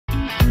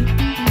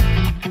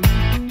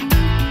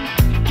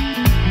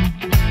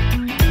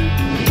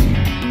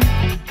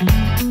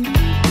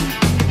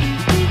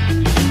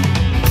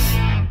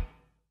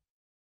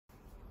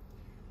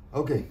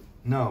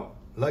Now,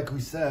 like we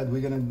said,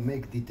 we're gonna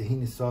make the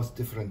tahini sauce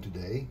different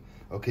today,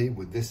 okay,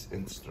 with this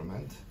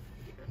instrument.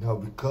 Now,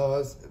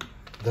 because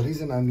the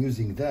reason I'm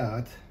using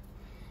that,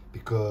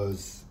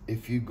 because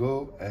if you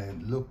go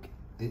and look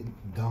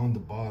down the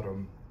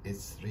bottom,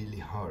 it's really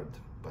hard,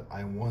 but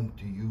I want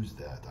to use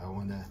that. I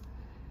wanna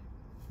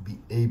be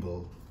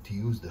able to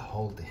use the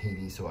whole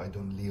tahini so I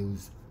don't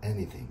lose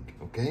anything,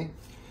 okay?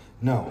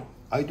 Now,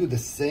 I do the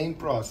same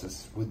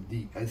process with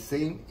the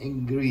same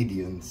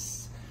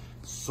ingredients,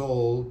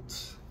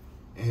 salt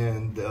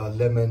and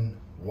lemon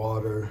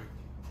water,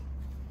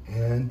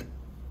 and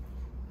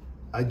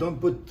I don't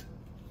put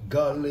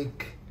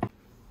garlic,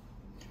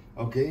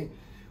 okay?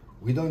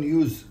 We don't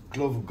use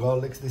clove of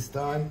garlic this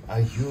time. I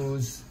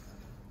use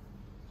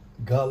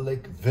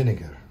garlic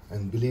vinegar,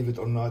 and believe it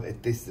or not,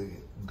 it tastes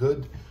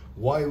good.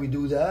 Why we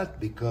do that?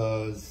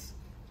 Because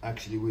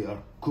actually we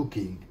are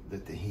cooking the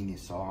tahini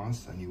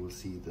sauce, and you will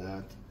see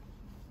that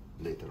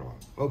later on.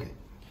 Okay,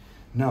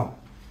 now,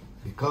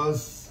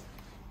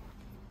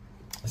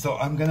 so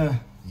I'm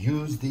gonna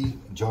use the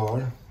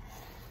jar,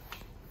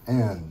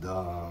 and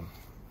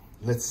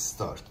let's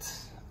start.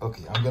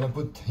 Okay, I'm gonna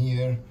put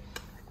here,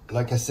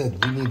 like I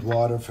said, we need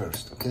water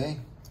first, okay?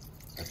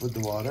 I put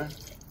the water,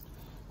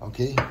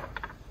 okay?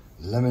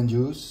 Lemon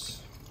juice,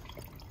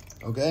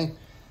 okay?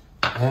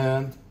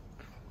 And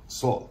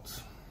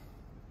salt.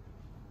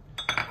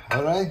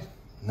 All right,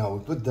 now we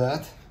put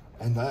that,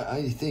 and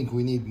I think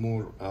we need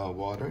more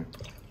water.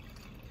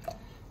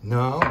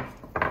 Now,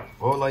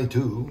 all I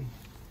do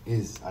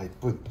is I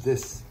put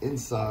this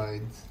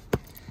inside.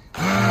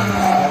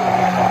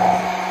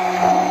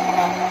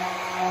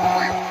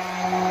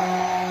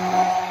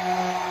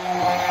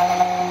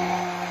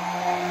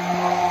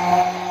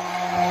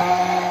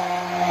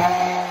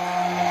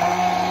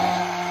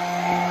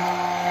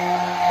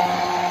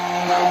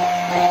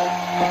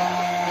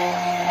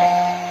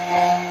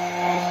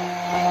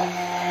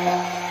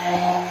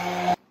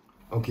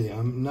 Okay,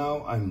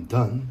 I'm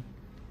done.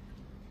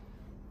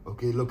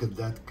 Okay, look at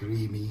that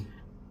creamy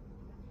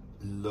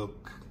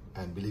look,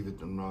 and believe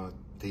it or not,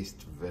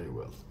 tastes very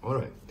well. All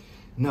right,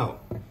 now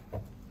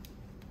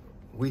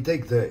we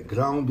take the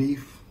ground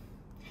beef.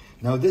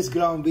 Now this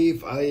ground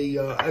beef, I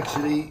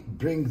actually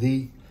bring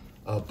the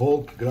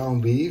bulk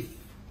ground beef,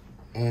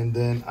 and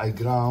then I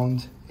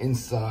ground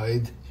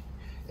inside.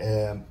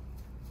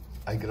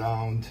 I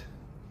ground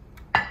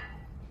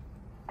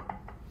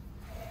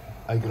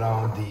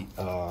the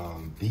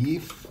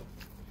beef,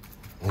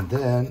 and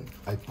then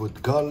I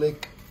put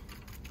garlic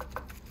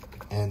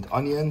and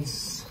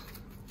onions,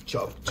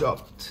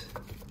 chopped,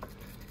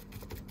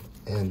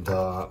 and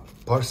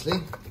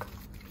parsley,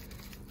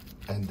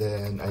 and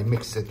then I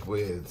mix it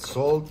with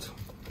salt,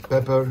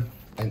 pepper,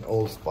 and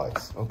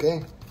allspice.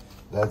 Okay,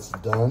 that's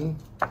done.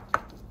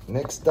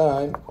 Next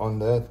time on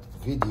that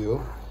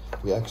video,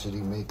 we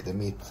actually make the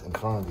meat in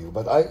front of you.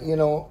 But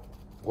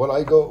when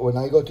I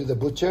go to the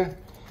butcher,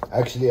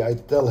 actually I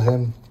tell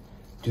him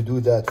to do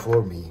that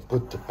for me.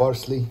 Put the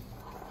parsley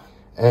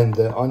and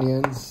the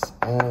onions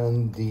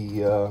and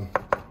the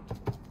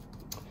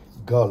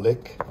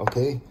garlic,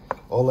 okay?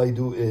 All I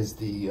do is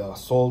the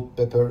salt,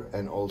 pepper,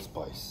 and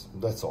allspice.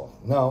 That's all.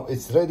 Now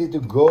it's ready to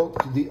go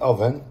to the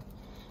oven,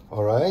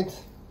 all right?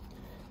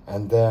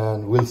 And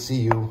then we'll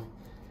see you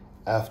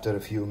after a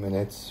few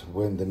minutes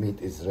when the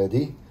meat is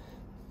ready,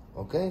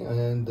 okay?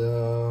 And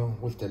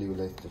we'll tell you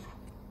later.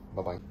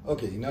 Bye-bye.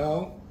 Okay,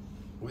 now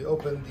we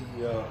open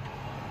the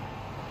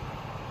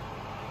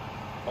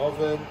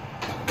oven,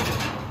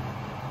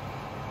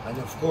 and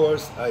of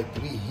course I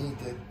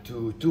preheat it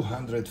to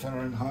 200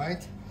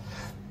 Fahrenheit,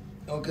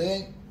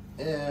 okay,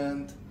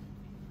 and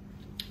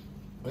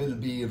it'll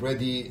be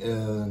ready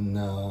in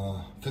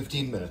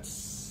 15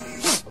 minutes.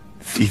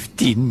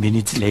 15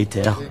 minutes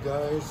later. Okay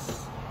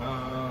guys,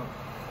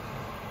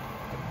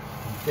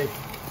 take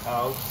it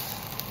out.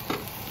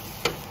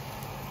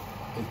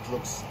 It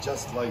looks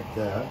just like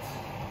that.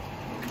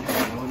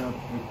 I want to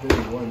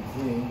prepare one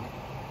thing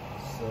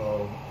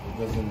so it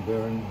doesn't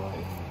burn my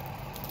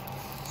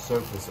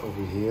surface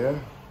over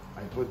here.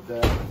 I put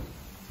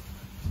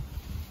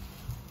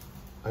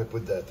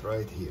that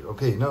right here.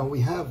 Okay, now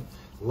we have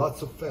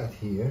lots of fat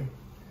here,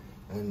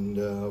 and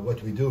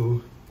what we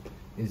do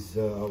is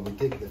we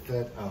take the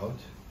fat out,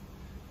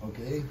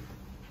 okay?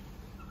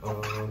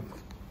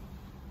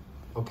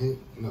 Okay,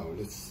 now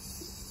let's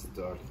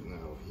start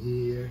now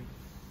here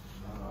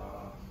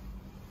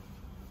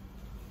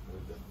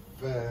with the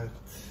fat.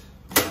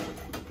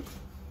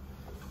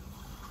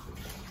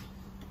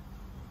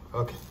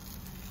 Okay,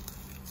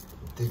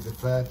 take the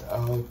fat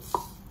out.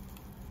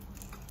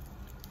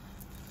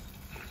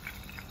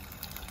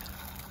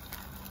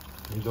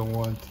 You don't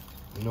want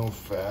no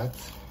fat.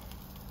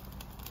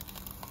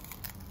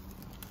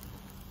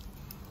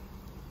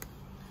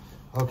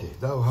 Okay,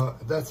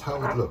 that's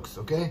how it looks,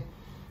 okay?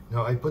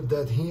 Now I put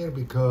that here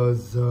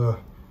because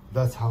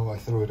that's how I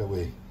throw it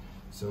away,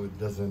 so it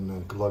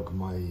doesn't clog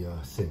my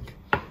sink.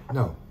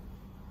 Now,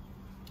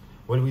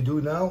 what we do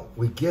now,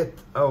 we get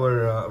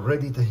our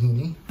ready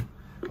tahini,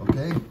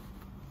 okay?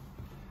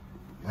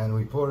 And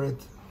we pour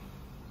it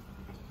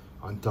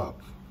on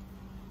top.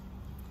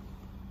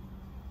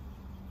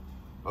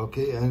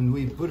 Okay, and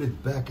we put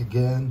it back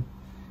again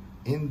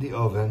in the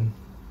oven.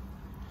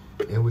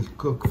 It will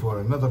cook for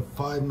another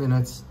 5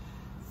 minutes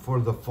for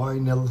the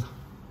final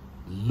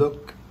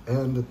look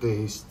and the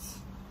taste.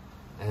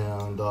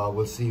 And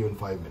we'll see you in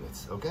 5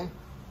 minutes, okay?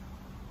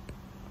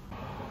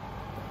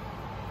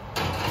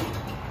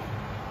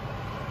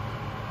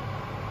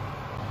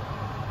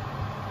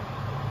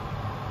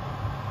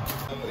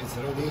 It's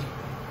ready.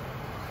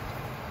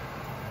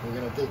 We're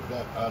gonna take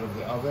that out of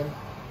the oven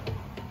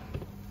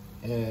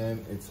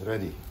and it's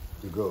ready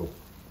to go.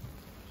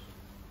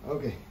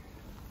 Okay,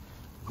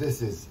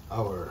 this is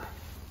our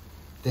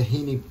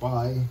tahini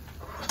pie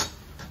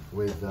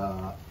with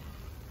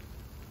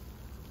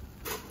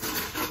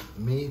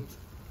meat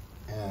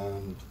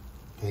and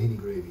tahini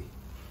gravy.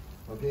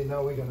 Okay,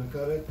 now we're gonna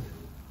cut it,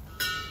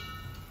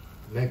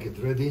 make it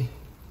ready,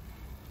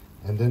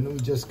 and then we're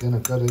just gonna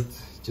cut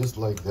it just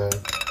like that,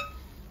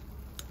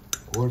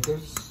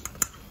 quarters.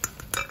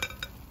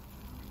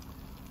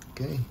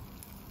 Okay,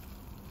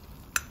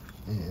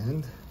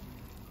 and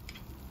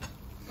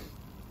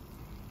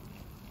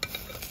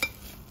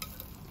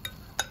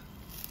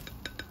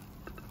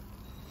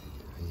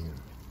here,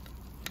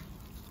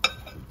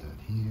 put that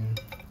here, and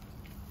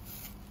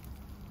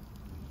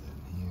then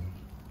here.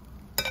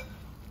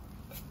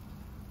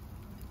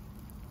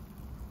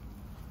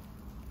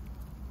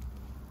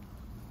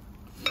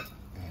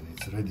 And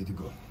it's ready to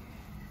go.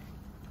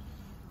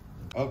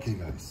 Okay,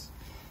 guys.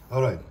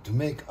 All right, to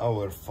make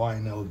our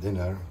final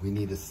dinner, we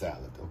need a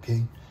salad,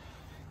 okay?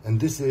 And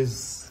this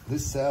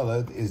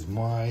salad is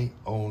my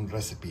own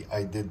recipe.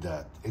 I did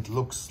that. It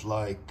looks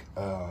like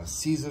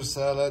Caesar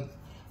salad,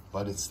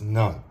 but it's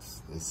not.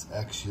 It's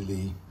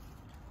actually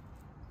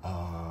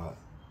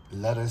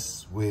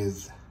lettuce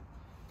with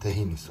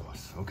tahini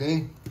sauce,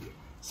 okay?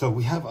 So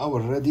we have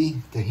our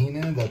ready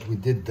tahini that we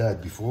did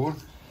that before,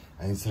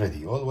 and it's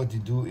ready. All what you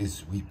do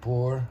is we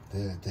pour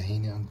the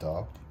tahini on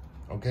top,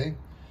 okay?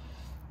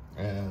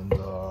 And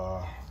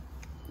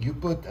you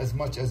put as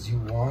much as you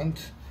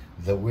want,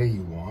 the way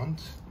you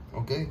want,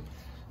 okay?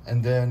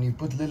 And then you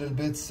put little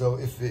bit, so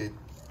if it's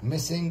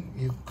missing,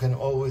 you can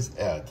always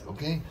add,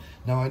 okay?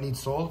 Now I need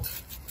salt,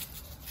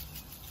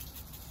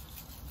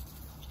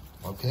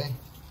 okay?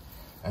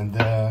 And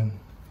then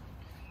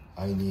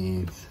I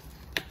need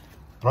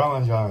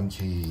Parmesan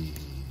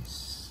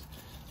cheese.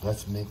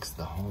 Let's mix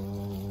the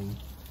whole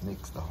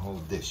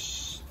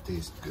dish.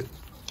 Tastes good.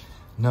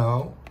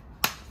 Now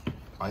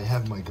I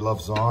have my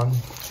gloves on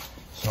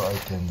so I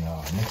can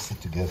mix it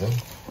together.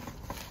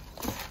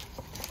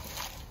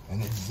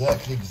 And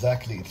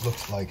exactly it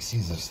looks like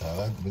Caesar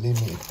salad. Believe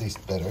me, it tastes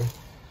better.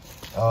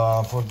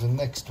 For the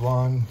next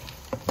one,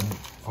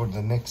 for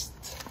the next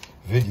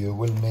video,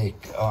 we'll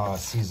make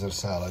Caesar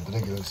salad,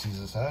 regular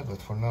Caesar salad.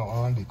 But for now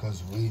on,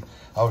 because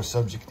our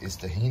subject is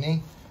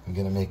tahini, we're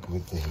gonna make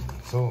with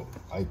tahini. So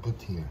I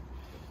put here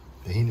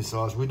tahini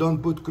sauce. We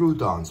don't put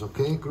croutons,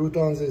 okay?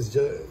 Croutons is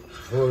just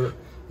for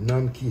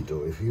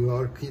non-keto. If you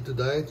are keto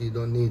diet, you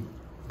don't need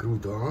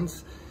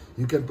croutons.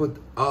 You can put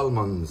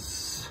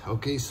almonds,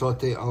 okay?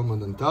 Saute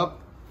almond on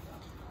top,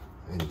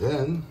 and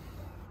then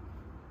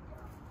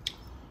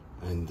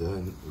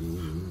we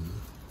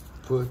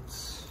put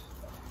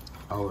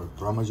our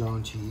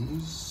Parmesan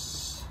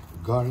cheese,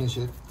 garnish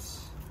it,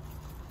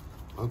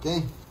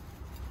 okay?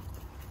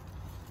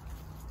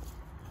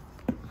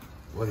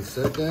 1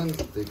 second,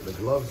 take the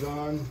gloves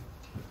on.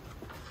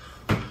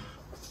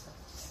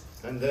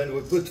 And then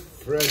we put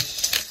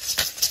fresh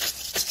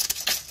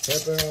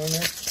pepper on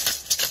it.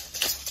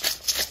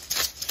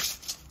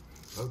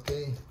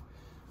 Okay,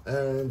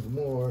 and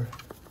more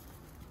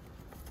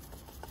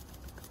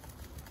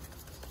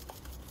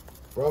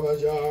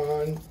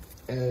Parmesan,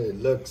 and it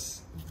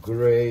looks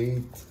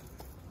great.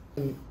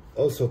 And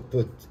also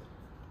put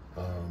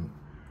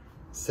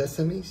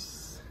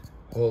sesames,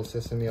 whole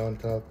sesame on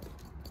top,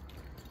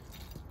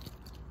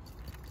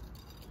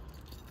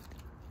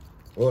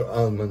 or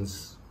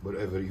almonds,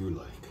 whatever you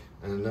like.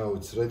 And now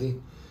it's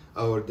ready.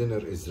 Our dinner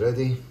is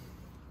ready,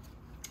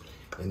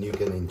 and you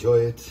can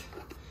enjoy it.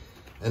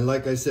 And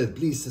like I said,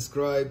 please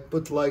subscribe,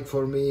 put like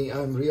for me.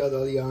 I'm Riyad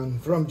Alian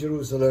from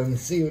Jerusalem.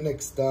 See you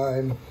next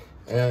time.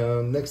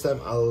 And next time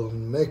I'll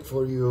make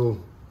for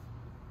you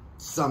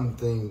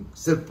something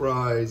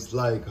surprise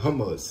like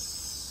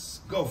hummus.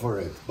 Go for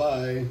it.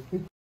 Bye.